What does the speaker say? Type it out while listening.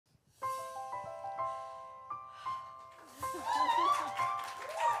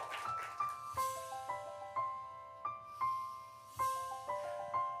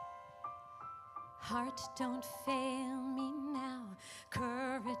Heart, don't fail me now.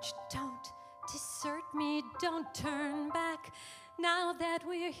 Courage, don't desert me. Don't turn back now that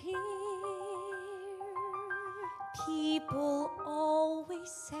we're here. People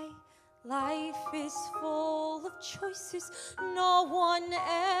always say life is full of choices. No one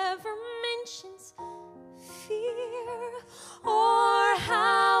ever mentions fear or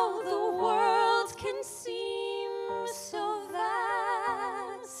how the world can seem so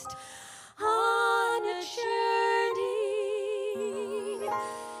vast on a journey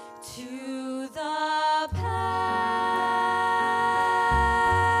to the past.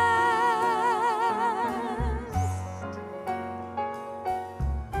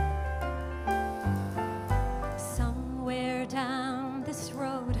 Somewhere down this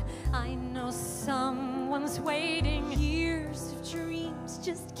road, I know someone's waiting. Years of dreams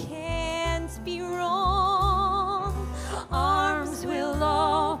just can't be wrong. Arms will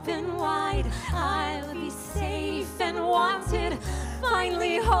open wide. I'll be safe and wanted.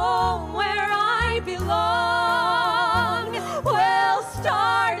 Finally home where I belong. Well,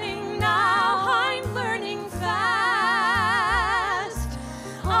 starting now, I'm learning fast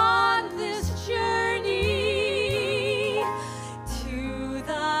on this journey to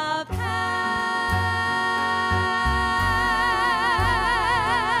the past.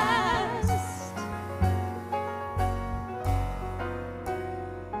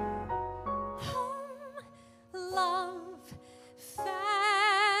 Home, love, family.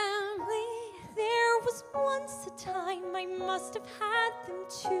 There was once a time I must have had them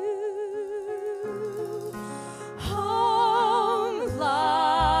too. Home,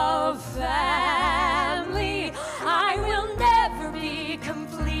 love, family. I will never be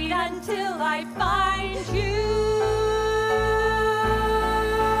complete until I find you.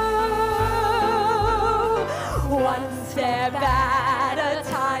 One step at a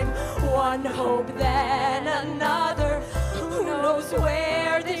time, one hope then another. Who knows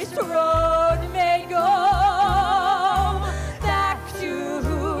where this road